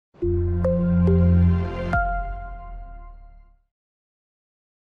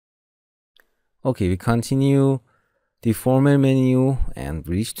Okay, we continue deformer menu and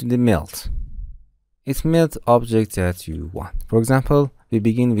reach to the melt. It's melt object that you want. For example, we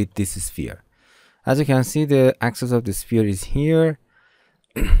begin with this sphere. As you can see, the axis of the sphere is here.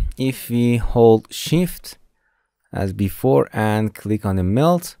 If we hold shift as before and click on the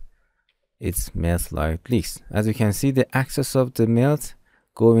melt, it's melt like this. As you can see, the axis of the melt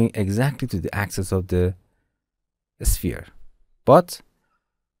going exactly to the axis of the sphere. But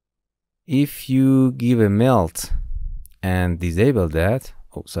if you give a melt and disable that,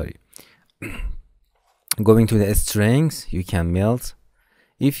 going to the strengths, you can melt.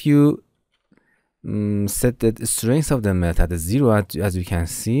 If you set the strength of the melt at 0, as you can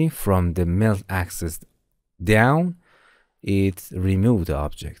see from the melt axis down, it remove the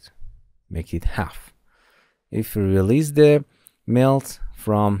object, make it half. If you release the melt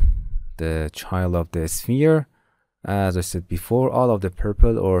from the child of the sphere, as I said before, all of the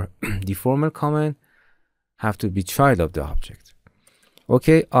purple or deformer command have to be child of the object.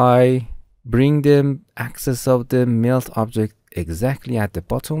 Okay, I bring the axis of the melt object exactly at the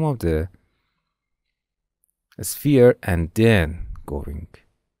bottom of the sphere and then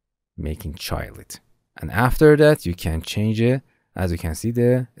making child it. And after that, you can change it. As you can see,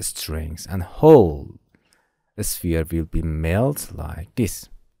 the strengths and whole sphere will be melt like this.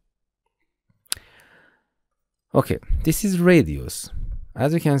 Okay, this is radius.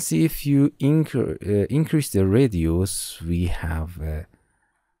 As you can see, if you increase the radius, we have a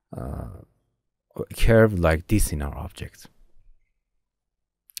curve like this in our object.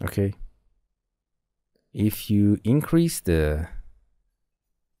 Okay, if you increase it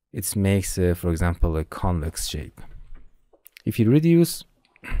makes for example a convex shape. If you reduce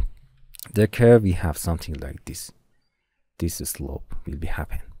the curve, we have something like this. This slope will be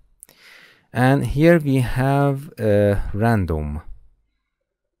happen. And here we have a random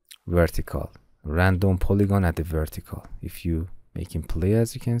polygon at the vertical. If you make him play,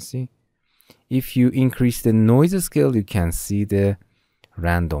 as you can see, if you increase the noise scale, you can see the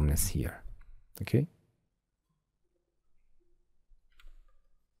randomness here. Okay,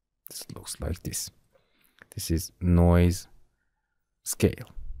 this looks like this. This is noise scale.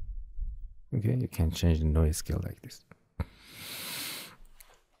 Okay, you can change the noise scale like this.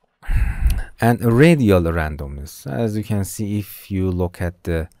 And radial randomness, as you can see, if you look at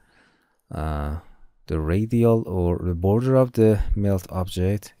the radial or the border of the melt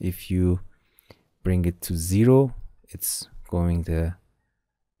object, if you bring it to 0, it's going the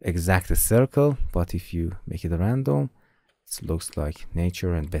exact circle. But if you make it random, it looks like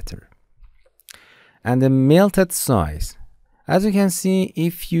nature and better. And the melted size, as you can see,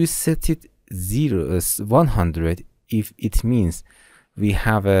 if you set it 100, if it means we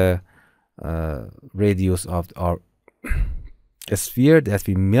have a radius of our sphere that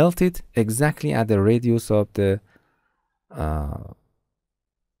we melted exactly at the radius of the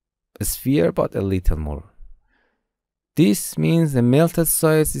sphere, but a little more. This means the melted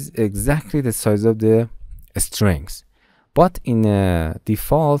size is exactly the size of the strings, but in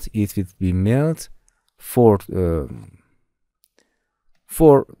default it will be melt 4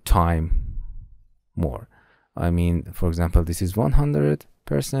 times more. I mean, for example, this is 100%,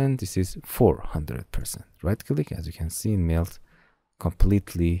 this is 400%. Right click, as you can see, melt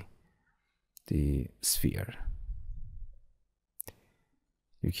completely the sphere.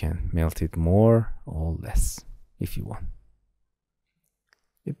 You can melt it more or less if you want.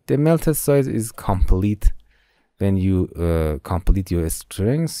 The melted size is complete. When you complete your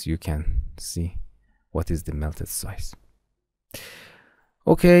strings, you can see what is the melted size.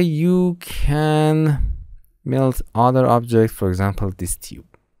 Okay, you can melt other objects, for example, this tube.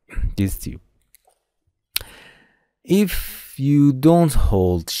 If you don't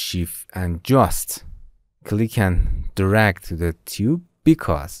hold shift and just click and drag to the tube,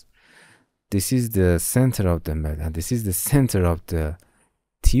 because this is the center of the melt and this is the center of the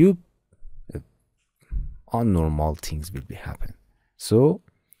tube, abnormal things will be happen. So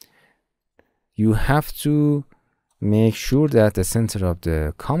you have to make sure that the center of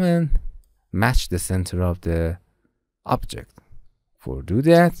the command match the center of the object. For do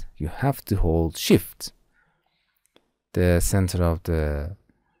that, you have to hold shift. The center of the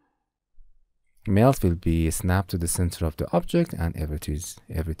melt will be snapped to the center of the object and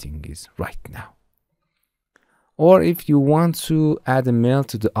everything is right now. Or if you want to add a melt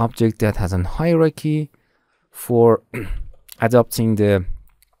to the object that has a hierarchy for adopting the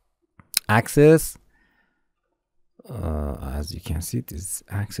axis, as you can see, this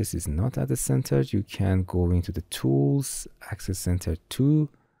axis is not at the center. You can go into the tools, axis center 2.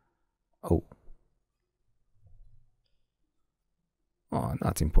 Oh,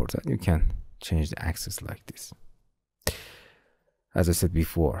 not important. You can change the axis like this, as I said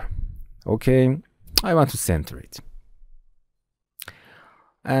before. Okay, I want to center it,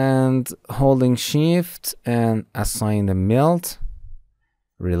 and holding shift and assign the melt,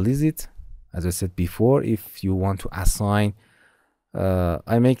 release it. As I said before, if you want to assign,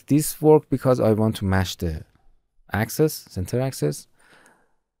 I make this work because I want to match the axis, center axis.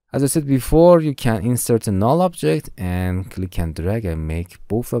 As I said before, you can insert a null object and click and drag and make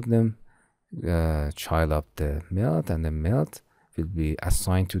both of them child of the melt, and the melt will be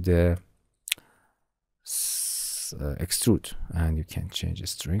assigned to the extrude, and you can change the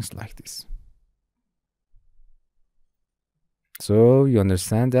strings like this. So you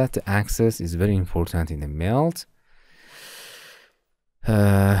understand that the axis is very important in the melt,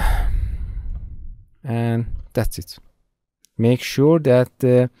 and that's it. Make sure that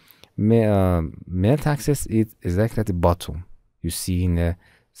the melt axis is exactly at the bottom you see in the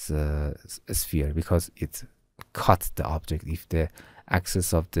sphere, because it cuts the object if the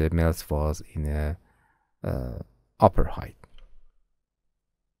axis of the melt was in a upper height.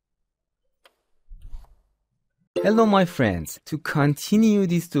 Hello my friends, to continue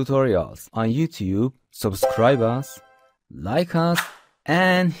these tutorials on YouTube, subscribe us, like us,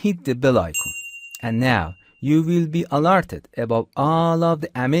 and hit the bell icon. And now you will be alerted about all of the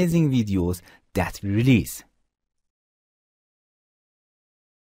amazing videos that we release.